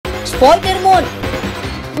Spider-Man!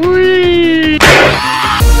 Whee!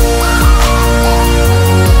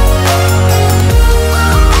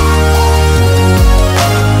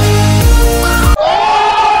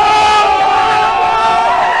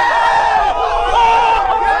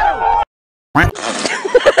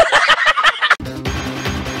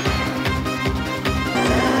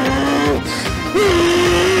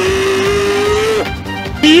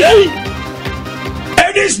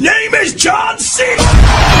 And his name is John C.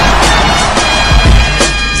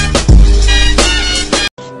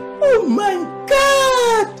 Oh my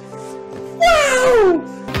God! Wow!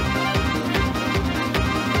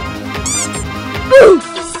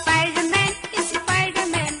 Spider-Man is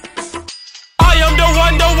Spider-Man. I am the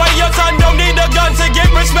one, the way your son don't need a gun to get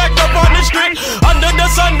respect up on the street. Under the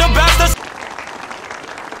sun, the bastards.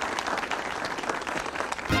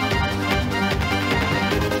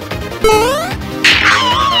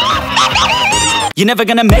 You're never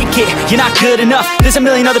gonna make it, you're not good enough. There's a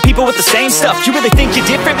million other people with the same stuff. You really think you're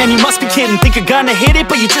different? Man, you must be kidding. Think you're gonna hit it,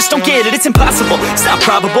 but you just don't get it. It's impossible, it's not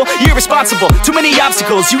probable, you're irresponsible. Too many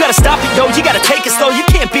obstacles, you gotta stop it, yo. You gotta take it slow, you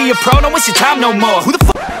can't be a pro. Don't waste your time no more. Who the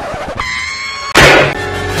fuck?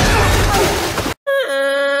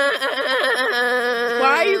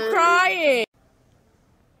 Why are you crying?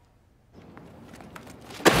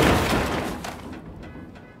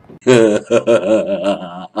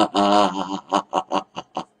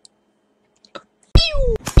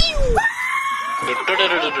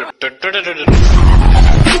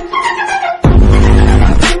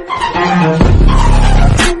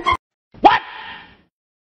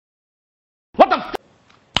 What the f?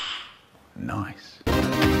 Nice.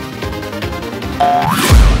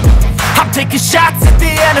 I'm taking shots at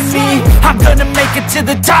the enemy. I'm gonna make it to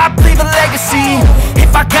the top, leave a legacy.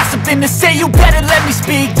 If I got something to say, you better let me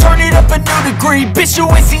speak. Turn it up a new degree, bitch, you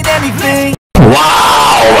ain't seen anything.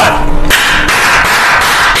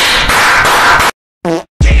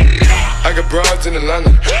 I got broads in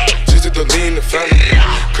Atlanta, just to lean in the family.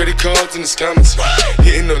 Credit cards in the scammers,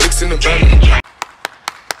 hitting the licks in the van.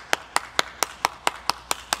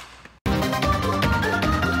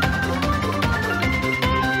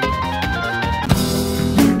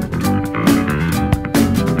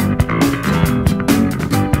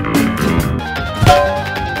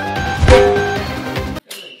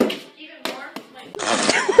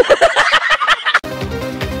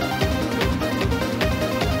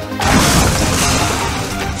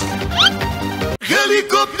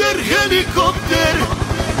 Helikopter, helikopter.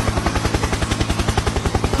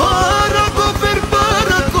 Parakofer,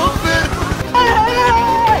 parakofer.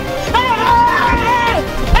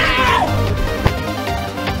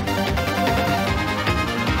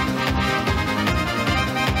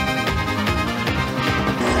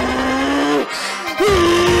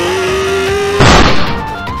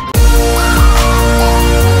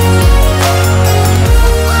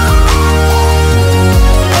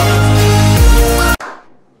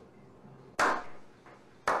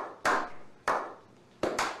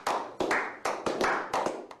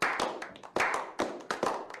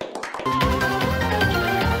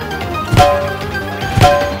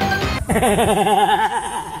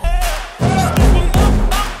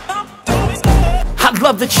 I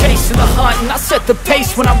love the chase and the hunt, and I set the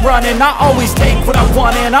pace when I'm running. I always take what I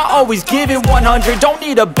want and I always give it 100. Don't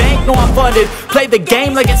need a bank, no I'm funded. Play the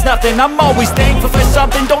game like it's nothing. I'm always thankful for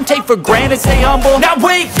something. Don't take for granted, stay humble. Now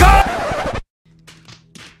wake up!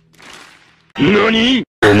 NANI?!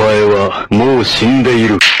 お前はもう死んでい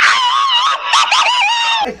る。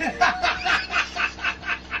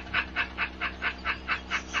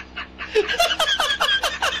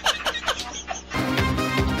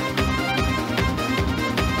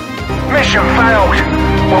Mission failed.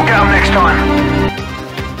 We'll get them next time.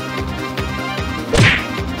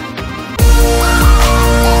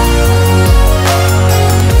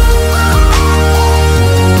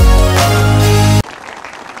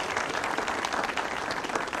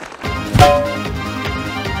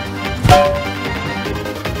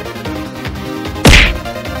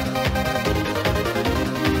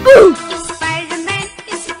 Spider-Man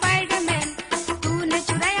is Spider-Man. तूने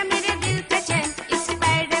चुराया मेरे दिल का चैन.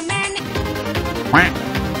 Spider-Man.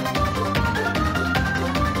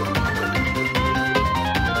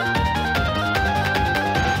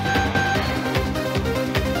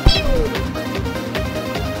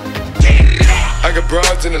 I got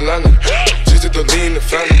broads in Atlanta, just to lean in the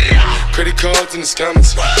family. Credit cards in the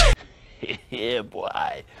scammers. Yeah, boy.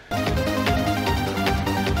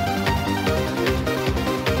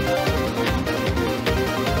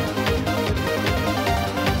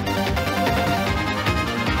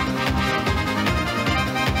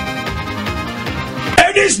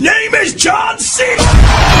 And his name is John C.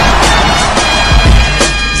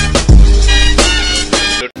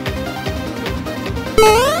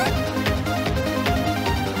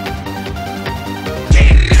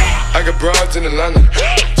 I got broads in Atlanta,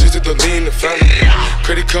 just at the lean the family.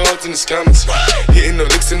 Credit cards and the scammers, hitting the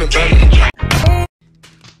licks in the van.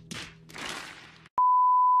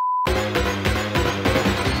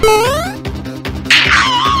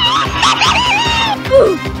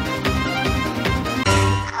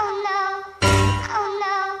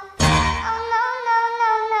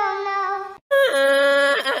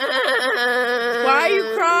 Why are you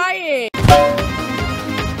crying?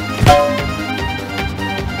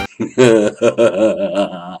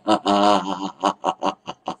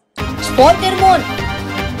 Spider-Man!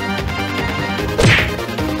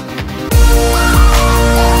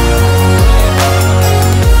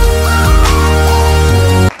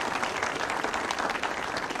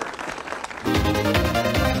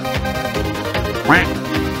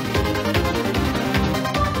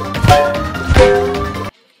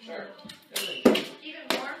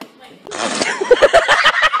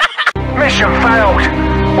 Mission failed.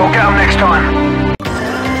 We'll get them next time.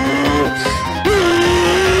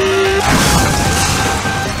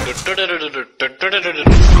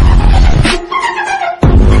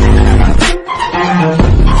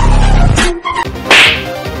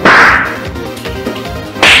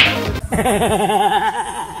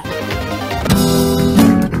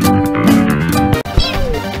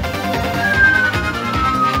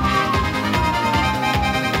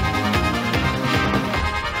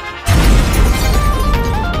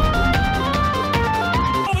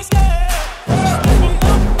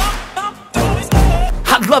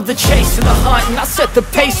 I love the chase and the hunt, and I set the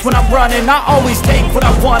pace when I'm running. I always take what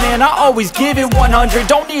I want and I always give it 100.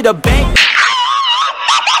 Don't need a bank.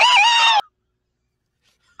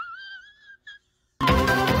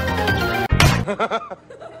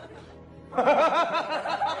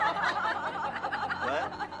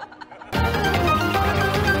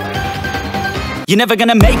 You're never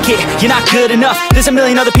gonna make it, you're not good enough. There's a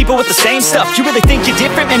million other people with the same stuff. You really think you're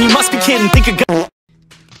different? Man, you must be kidding. Think you're gonna...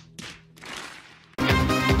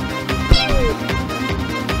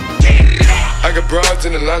 I got broads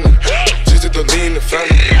in Atlanta, just at the lean the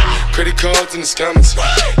family. Credit cards and the scammers,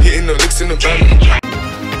 hitting the licks in the van.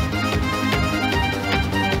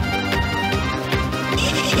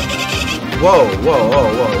 Whoa, whoa, whoa,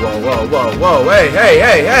 whoa, whoa, whoa, whoa, whoa, hey, hey,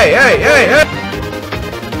 hey, hey, hey, hey, hey!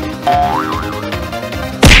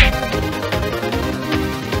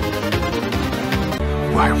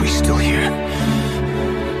 Why are we still here?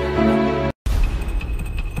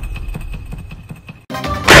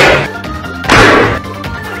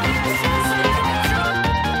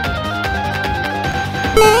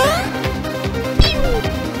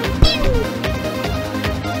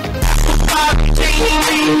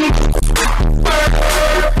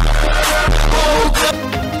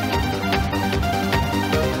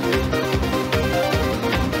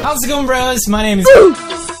 How's it going, bros? My name is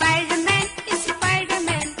Spider-Man, it's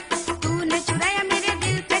Spider-Man. तूने चुराया मेरे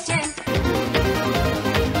दिल का चैन.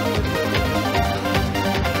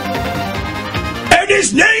 And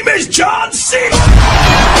his name is John C.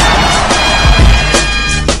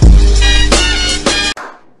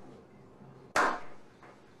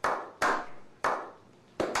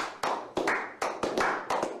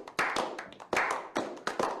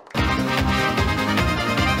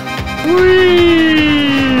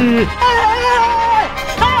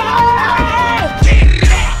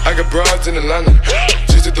 I got broads in Atlanta,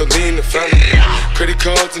 just at the lean the family. Credit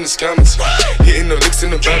cards and the scammers, hitting the licks in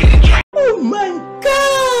the van. Oh my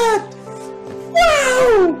God!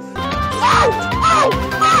 Wow!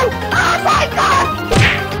 Oh my God!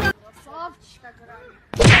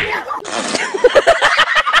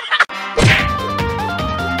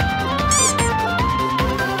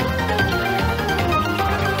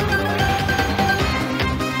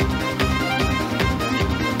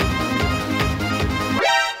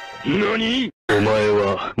 NANI?お前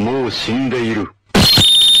はもう死んでいる。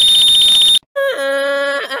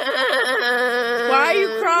Why are you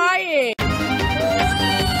crying?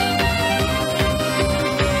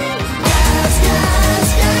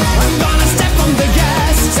 I'm gonna step on the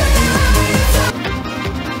gas.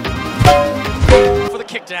 For the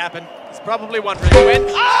kick to happen. He's probably wondering when.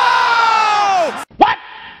 Oh!